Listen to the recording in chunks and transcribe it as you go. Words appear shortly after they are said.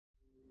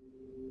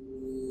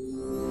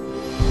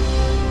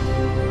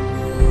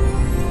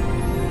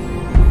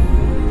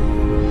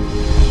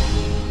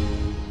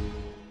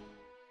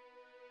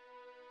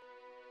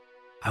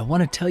I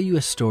want to tell you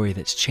a story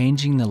that's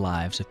changing the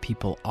lives of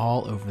people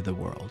all over the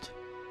world.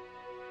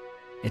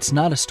 It's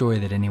not a story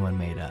that anyone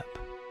made up.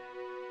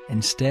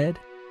 Instead,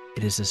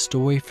 it is a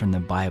story from the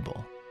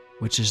Bible,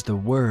 which is the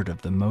word of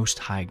the Most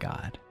High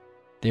God.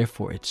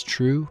 Therefore, it's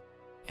true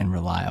and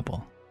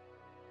reliable.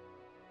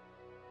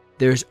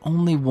 There is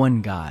only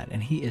one God,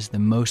 and He is the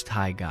Most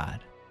High God.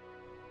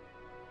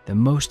 The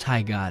Most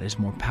High God is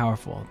more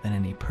powerful than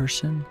any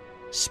person,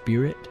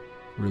 spirit,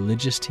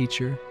 religious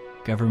teacher,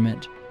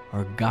 government,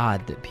 or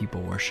God that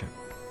people worship.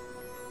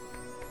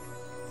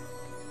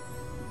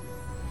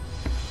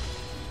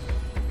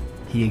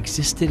 He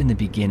existed in the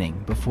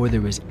beginning before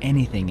there was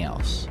anything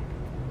else.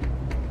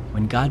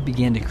 When God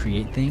began to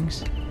create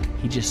things,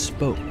 He just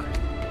spoke,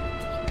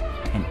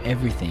 and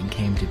everything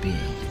came to being.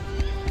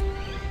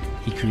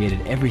 He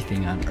created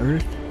everything on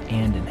earth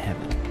and in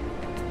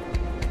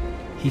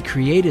heaven. He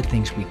created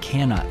things we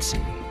cannot see,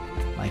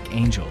 like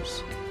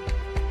angels.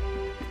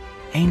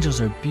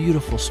 Angels are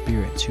beautiful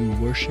spirits who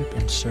worship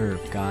and serve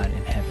God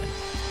in heaven.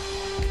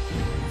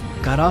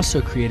 God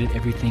also created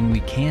everything we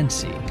can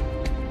see: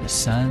 the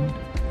sun,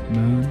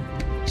 moon,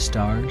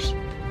 stars,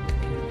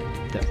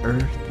 the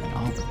earth, and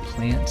all the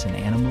plants and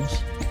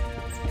animals.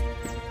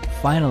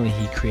 Finally,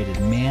 He created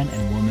man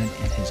and woman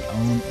in His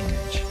own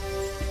image.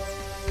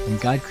 When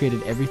God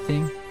created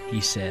everything,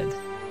 He said,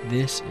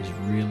 "This is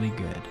really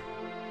good."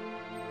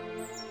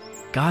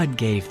 God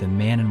gave the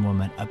man and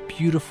woman a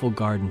beautiful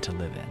garden to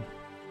live in.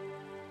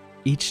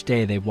 Each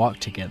day they walked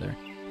together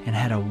and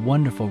had a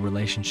wonderful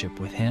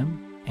relationship with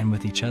Him and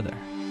with each other.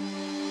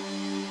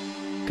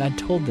 God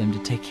told them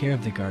to take care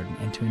of the garden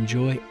and to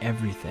enjoy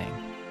everything.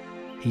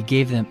 He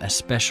gave them a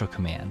special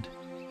command.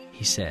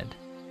 He said,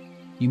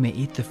 "You may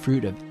eat the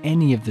fruit of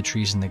any of the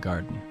trees in the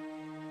garden.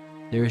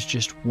 There is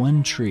just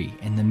one tree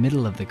in the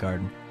middle of the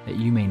garden that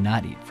you may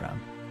not eat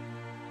from.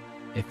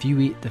 If you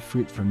eat the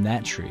fruit from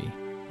that tree,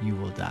 you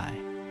will die."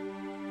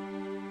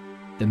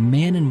 The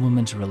man and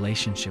woman's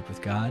relationship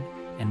with God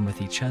and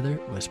with each other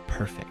was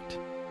perfect.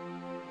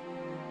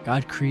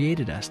 God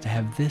created us to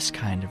have this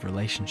kind of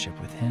relationship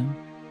with Him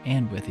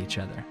and with each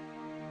other.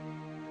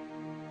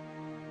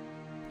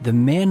 The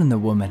man and the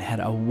woman had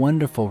a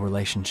wonderful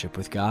relationship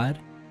with God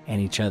and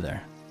each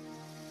other.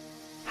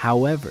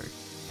 However,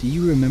 do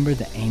you remember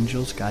the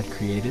angels God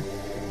created?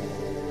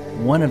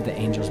 One of the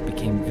angels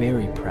became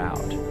very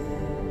proud.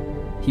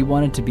 He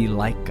wanted to be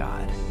like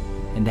God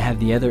and to have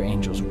the other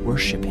angels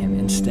worship Him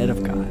instead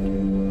of God.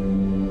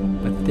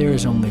 But there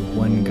is only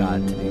one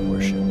God to be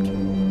worshipped.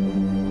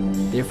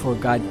 Therefore,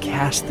 God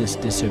cast this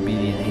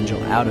disobedient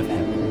angel out of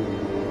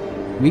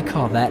heaven. We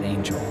call that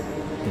angel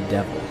the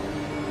devil.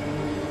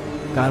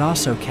 God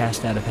also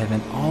cast out of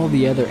heaven all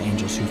the other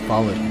angels who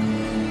followed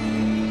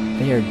Him.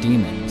 They are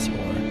demons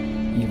or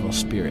evil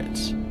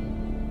spirits.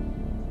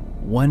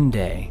 One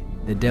day,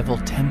 the devil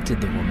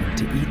tempted the woman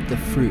to eat the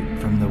fruit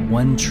from the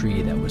one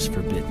tree that was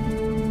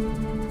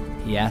forbidden.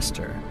 He asked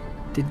her,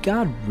 "Did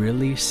God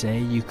really say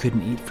you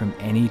couldn't eat from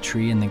any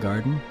tree in the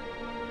garden?"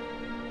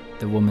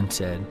 The woman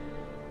said,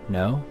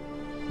 "No,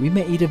 we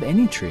may eat of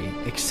any tree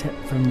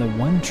except from the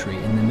one tree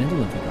in the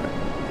middle of the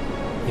garden.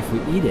 If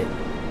we eat it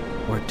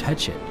or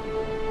touch it,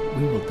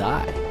 we will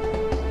die."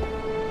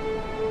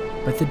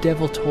 But the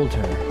devil told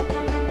her,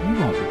 "You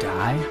won't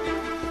die,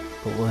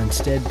 but will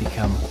instead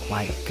become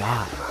like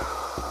God."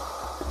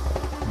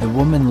 The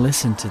woman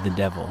listened to the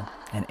devil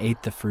and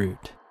ate the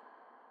fruit.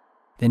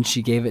 Then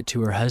she gave it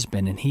to her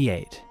husband, and he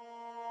ate.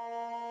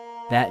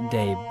 That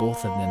day,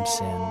 both of them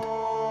sinned.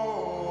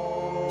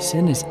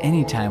 Sin is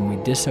any time we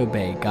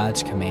disobey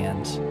God's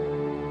commands.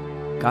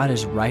 God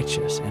is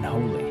righteous and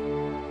holy.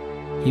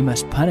 He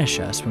must punish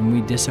us when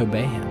we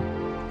disobey Him.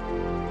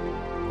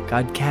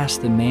 God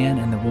cast the man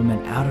and the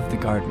woman out of the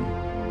garden,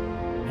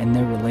 and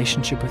their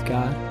relationship with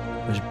God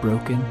was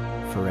broken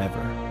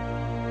forever.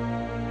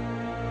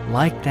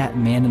 Like that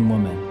man and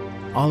woman,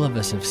 all of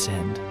us have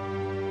sinned.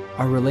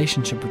 Our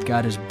relationship with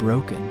God is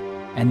broken,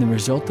 and the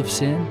result of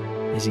sin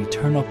is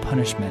eternal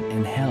punishment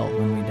in hell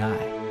when we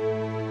die.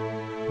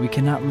 We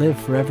cannot live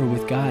forever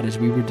with God as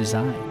we were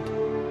designed.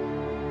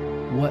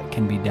 What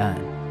can be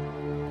done?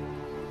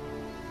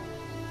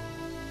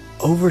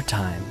 Over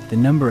time, the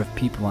number of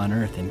people on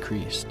earth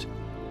increased.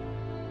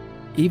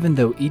 Even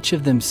though each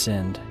of them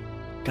sinned,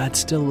 God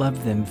still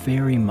loved them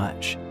very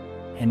much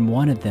and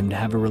wanted them to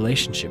have a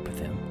relationship with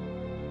Him.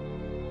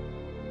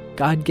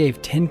 God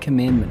gave 10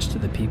 commandments to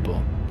the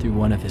people through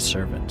one of His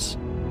servants.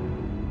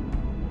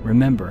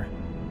 Remember,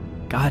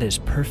 God is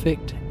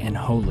perfect and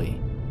holy,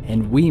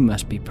 and we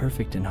must be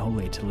perfect and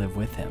holy to live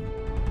with Him.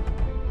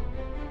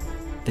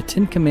 The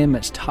 10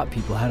 commandments taught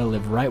people how to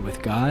live right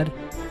with God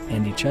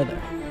and each other.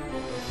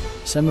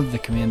 Some of the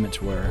commandments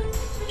were,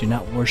 do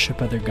not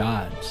worship other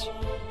gods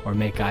or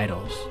make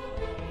idols.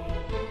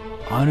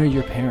 Honor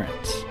your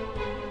parents.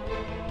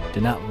 Do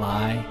not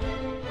lie,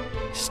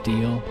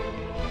 steal,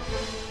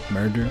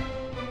 murder.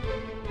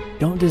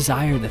 Don't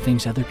desire the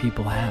things other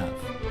people have,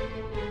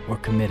 or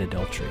commit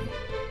adultery.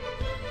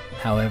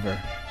 However,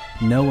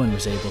 no one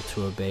was able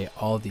to obey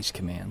all these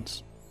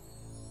commands.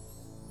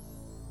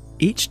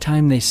 Each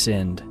time they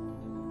sinned,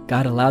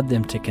 God allowed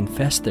them to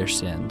confess their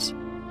sins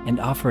and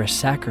offer a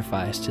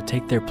sacrifice to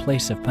take their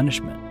place of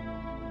punishment.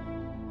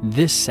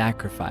 This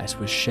sacrifice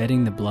was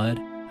shedding the blood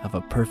of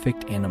a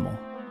perfect animal.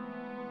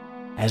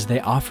 As they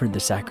offered the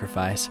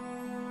sacrifice,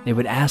 they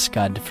would ask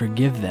God to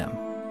forgive them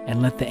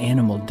and let the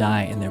animal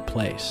die in their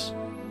place.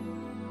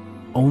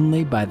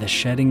 Only by the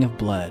shedding of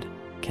blood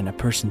can a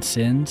person's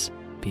sins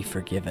be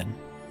forgiven.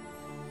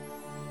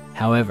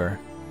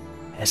 However,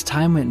 as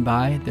time went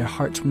by, their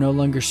hearts were no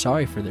longer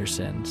sorry for their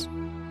sins.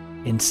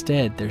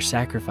 Instead, their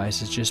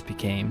sacrifices just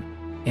became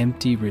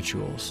empty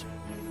rituals.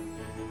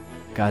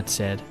 God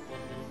said,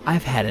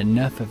 "I've had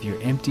enough of your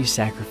empty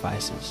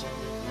sacrifices."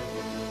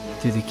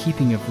 Through the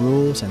keeping of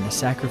rules and the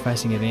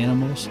sacrificing of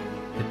animals,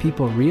 the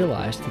people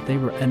realized that they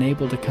were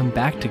unable to come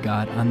back to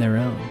God on their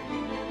own.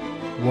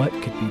 What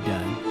could be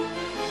done?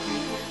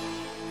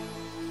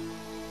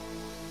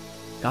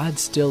 God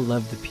still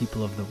loved the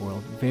people of the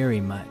world very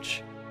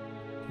much.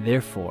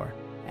 Therefore,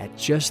 at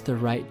just the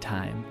right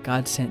time,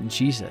 God sent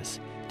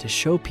Jesus to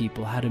show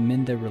people how to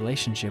mend their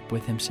relationship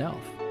with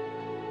Himself.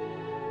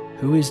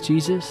 Who is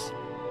Jesus?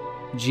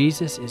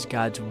 Jesus is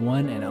God's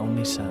one and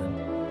only Son.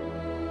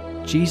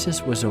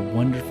 Jesus was a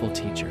wonderful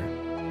teacher.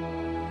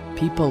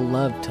 People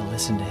loved to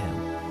listen to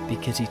Him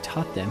because He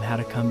taught them how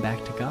to come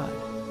back to God.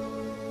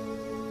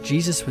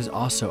 Jesus was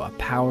also a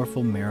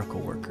powerful miracle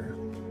worker.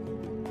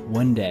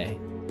 One day,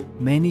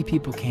 many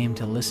people came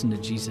to listen to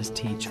Jesus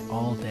teach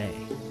all day.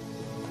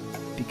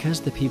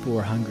 Because the people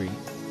were hungry,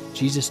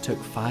 Jesus took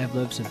 5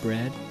 loaves of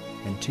bread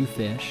and 2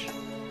 fish,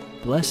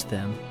 blessed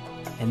them,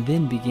 and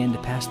then began to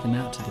pass them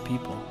out to the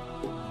people.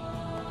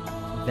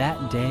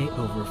 That day,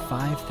 over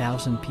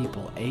 5,000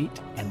 people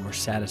ate and were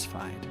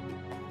satisfied.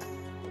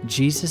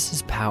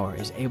 Jesus' power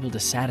is able to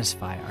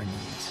satisfy our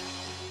needs.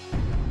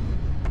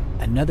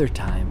 Another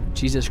time,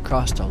 Jesus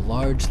crossed a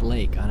large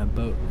lake on a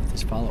boat with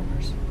His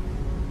followers.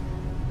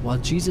 While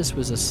Jesus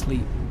was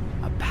asleep,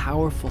 a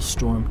powerful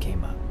storm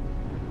came up.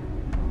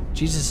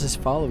 Jesus'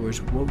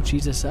 followers woke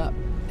Jesus up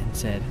and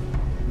said,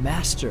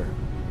 "Master,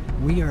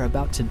 we are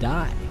about to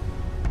die."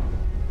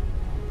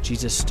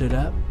 Jesus stood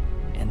up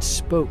and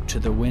spoke to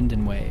the wind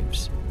and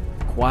waves,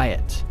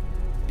 "Quiet,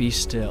 be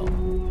still."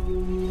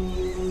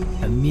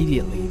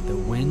 Immediately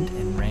the wind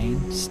and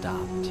rain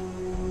stopped.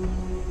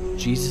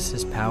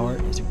 Jesus' power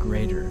is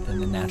greater than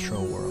the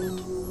natural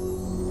world.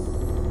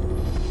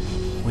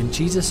 When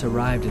Jesus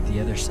arrived at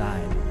the other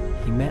side,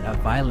 He met a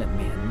violent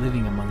man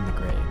living among the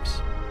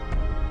graves.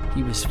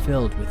 He was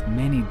filled with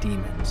many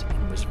demons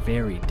and was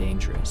very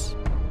dangerous.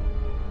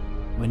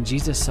 When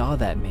Jesus saw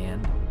that man,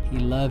 He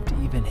loved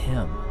even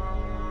him.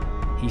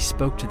 He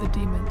spoke to the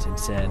demons and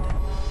said,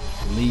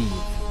 "Leave."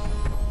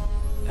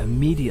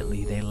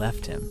 Immediately they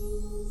left him,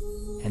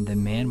 and the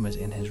man was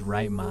in his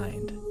right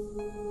mind.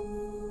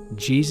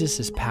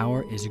 Jesus'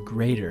 power is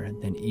greater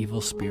than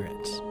evil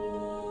spirits.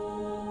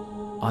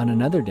 On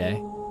another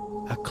day,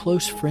 a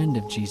close friend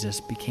of Jesus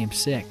became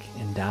sick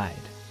and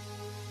died.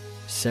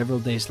 Several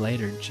days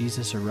later,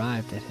 Jesus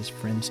arrived at his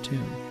friend's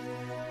tomb.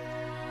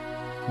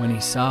 When He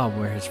saw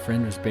where his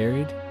friend was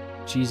buried,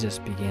 Jesus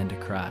began to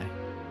cry.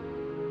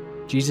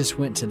 Jesus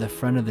went to the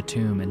front of the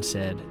tomb and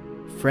said,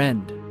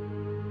 "Friend,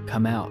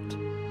 come out."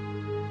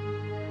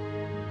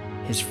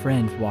 His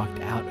friend walked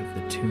out of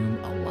the tomb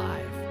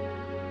alive.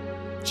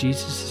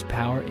 Jesus'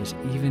 power is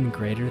even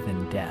greater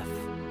than death.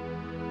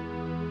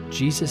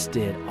 Jesus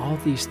did all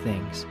these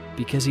things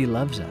because He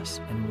loves us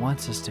and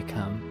wants us to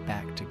come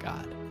back to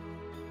God.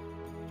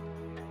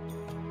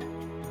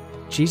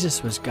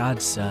 Jesus was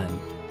God's Son,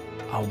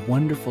 a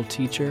wonderful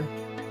teacher,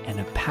 and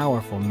a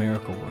powerful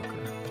miracle worker.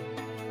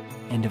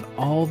 And of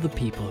all the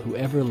people who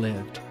ever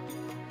lived,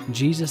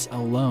 Jesus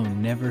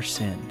alone never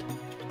sinned.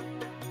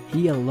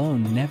 He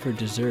alone never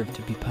deserved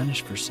to be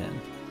punished for sin.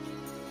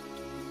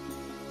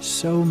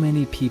 So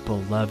many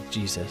people loved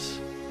Jesus.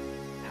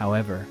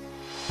 However,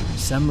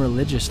 some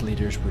religious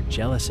leaders were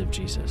jealous of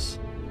Jesus.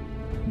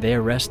 They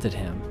arrested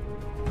Him,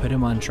 put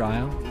Him on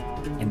trial,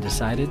 and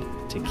decided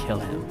to kill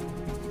Him.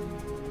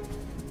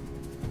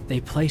 They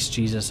placed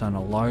Jesus on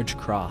a large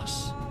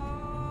cross.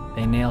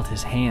 They nailed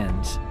His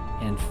hands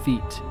and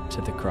feet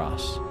to the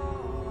cross.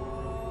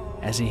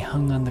 As He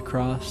hung on the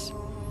cross,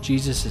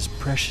 Jesus'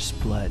 precious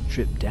blood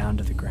dripped down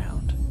to the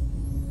ground.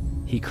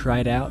 He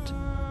cried out,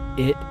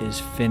 "It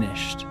is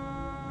finished."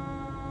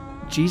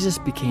 Jesus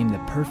became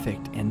the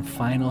perfect and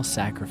final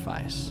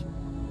sacrifice.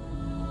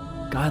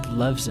 God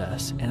loves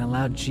us and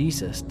allowed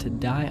Jesus to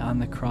die on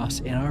the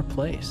cross in our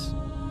place.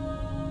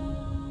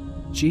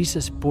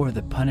 Jesus bore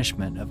the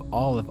punishment of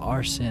all of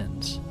our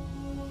sins.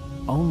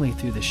 Only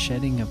through the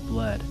shedding of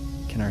blood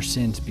can our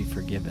sins be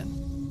forgiven.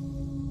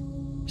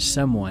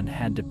 Someone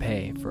had to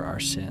pay for our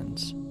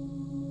sins.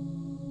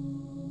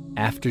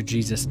 After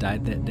Jesus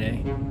died that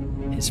day,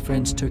 His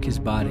friends took His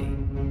body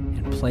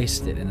and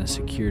placed it in a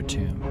secure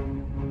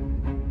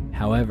tomb.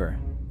 However,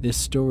 this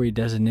story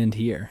doesn't end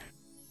here.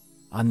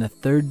 On the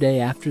 3rd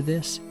day after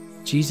this,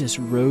 Jesus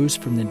rose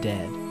from the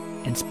dead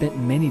and spent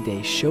many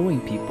days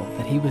showing people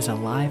that He was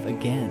alive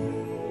again.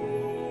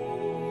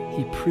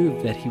 He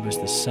proved that He was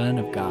the Son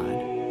of God.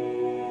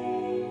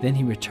 Then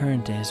he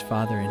returned to his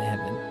Father in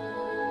heaven.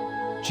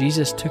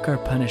 Jesus took our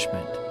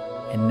punishment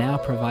and now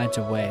provides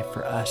a way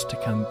for us to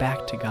come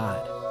back to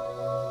God.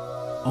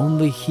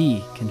 Only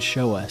He can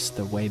show us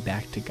the way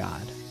back to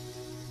God.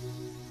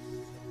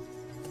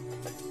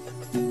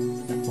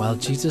 While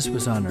Jesus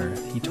was on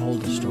earth, he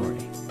told a story.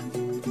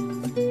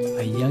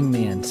 A young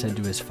man said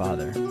to his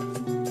father,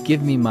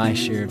 "Give me my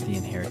share of the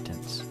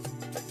inheritance."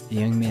 The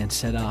young man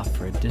set off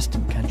for a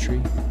distant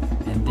country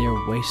and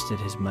there wasted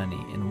his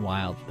money in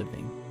wild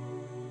living.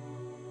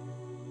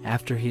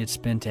 After he had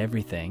spent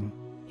everything,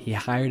 he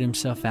hired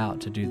himself out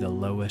to do the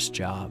lowest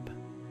job,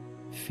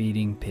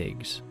 feeding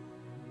pigs.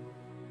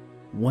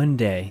 One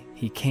day,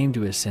 he came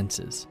to his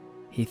senses.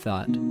 He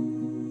thought,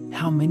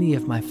 "How many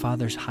of my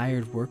father's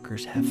hired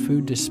workers have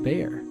food to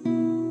spare?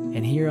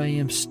 And here I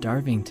am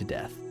starving to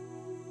death.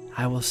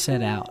 I will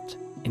set out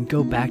and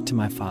go back to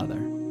my father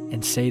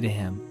and say to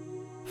him,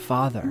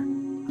 'Father,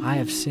 I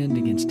have sinned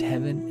against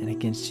heaven and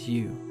against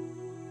you.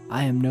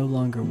 I am no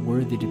longer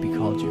worthy to be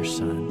called your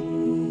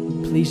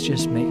son. Please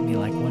just make me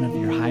like one of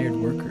your hired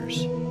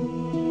workers.'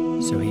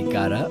 So he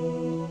got up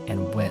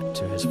and went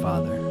to his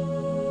father.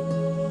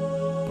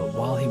 But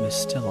while he was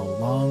still a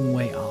long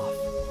way off,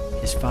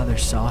 his father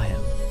saw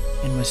him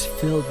and was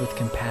filled with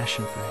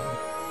compassion for him.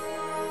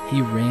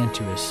 He ran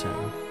to his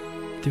son,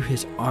 threw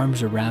his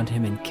arms around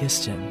him and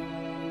kissed him.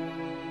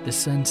 The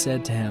son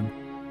said to him,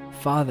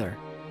 'Father,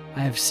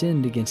 I have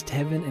sinned against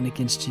heaven and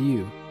against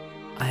you.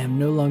 I am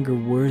no longer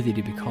worthy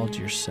to be called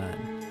your son.'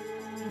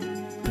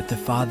 But the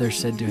father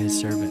said to his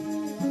servant,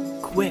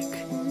 'Quick,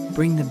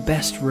 bring the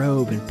best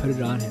robe and put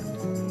it on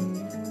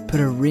him.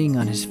 Put a ring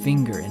on his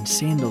finger and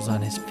sandals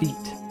on his feet.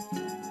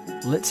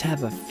 Let's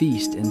have a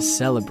feast and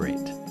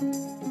celebrate.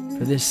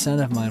 For this son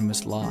of mine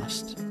was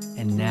lost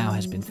and now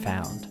has been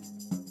found.'"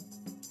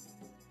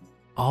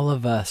 All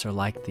of us are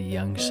like the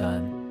young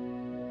son.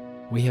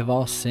 We have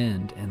all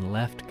sinned and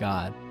left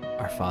God,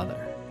 our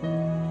Father.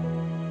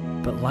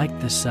 But like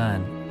the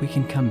son, we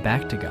can come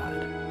back to God.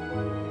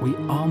 We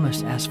all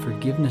must ask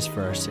forgiveness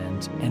for our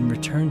sins and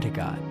return to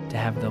God to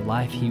have the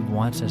life He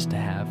wants us to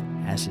have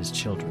as His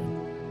children.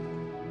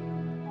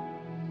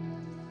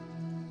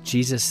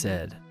 Jesus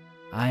said,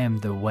 "I am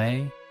the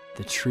way,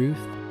 the truth,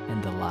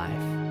 and the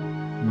life.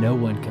 No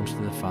one comes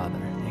to the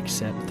Father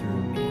except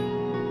through me."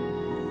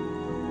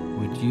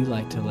 Would you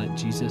like to let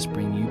Jesus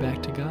bring you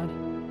back to God?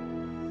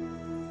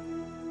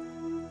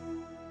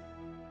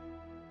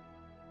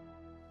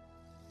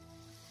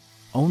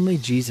 Only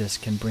Jesus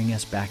can bring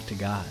us back to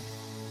God.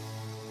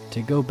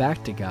 To go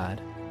back to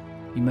God,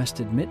 you must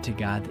admit to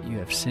God that you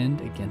have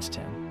sinned against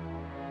Him.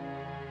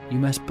 You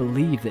must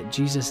believe that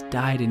Jesus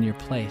died in your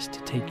place to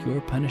take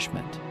your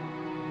punishment,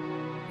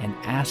 and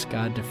ask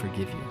God to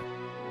forgive you.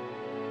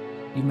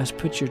 You must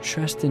put your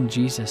trust in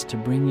Jesus to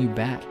bring you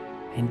back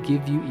and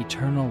give you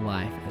eternal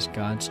life as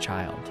God's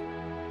child.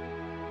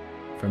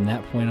 From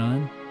that point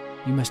on,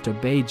 you must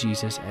obey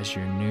Jesus as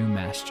your new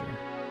master.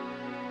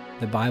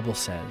 The Bible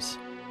says,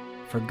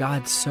 "For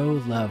God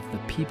so loved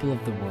the people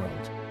of the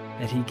world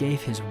that He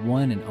gave His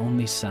one and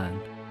only Son,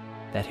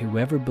 that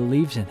whoever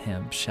believes in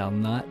Him shall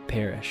not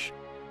perish,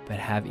 but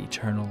have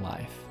eternal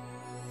life."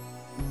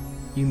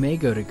 You may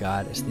go to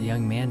God as the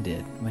young man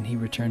did when he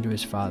returned to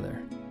his father,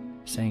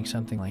 saying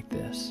something like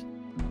this: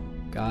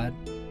 "God,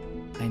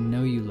 I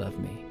know you love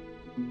me.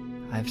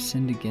 I've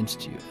sinned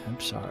against you. I'm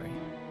sorry.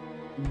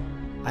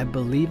 I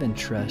believe and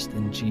trust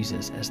in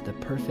Jesus as the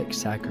perfect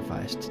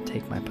sacrifice to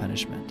take my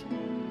punishment.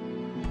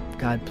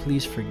 God,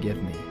 please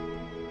forgive me.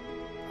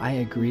 I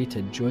agree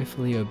to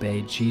joyfully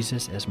obey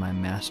Jesus as my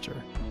master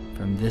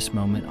from this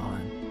moment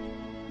on.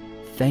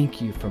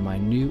 Thank you for my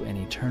new and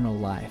eternal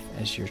life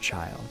as your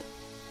child."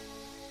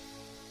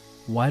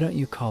 Why don't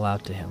you call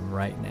out to Him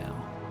right now?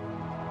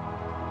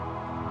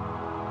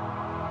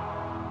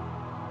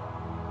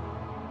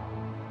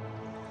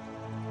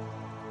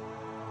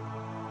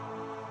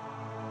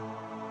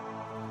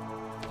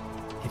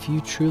 If you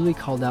truly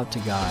called out to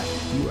God,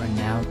 you are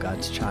now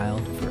God's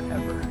child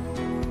forever.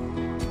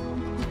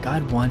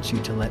 God wants you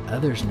to let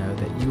others know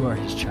that you are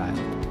His child.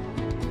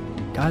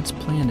 God's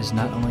plan is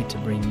not only to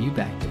bring you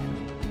back to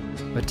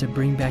Him, but to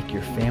bring back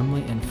your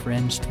family and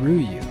friends through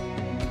you,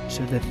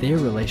 so that their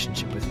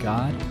relationship with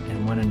God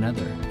and one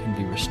another can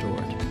be restored.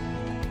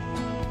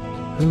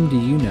 Whom do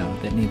you know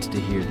that needs to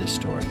hear this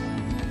story?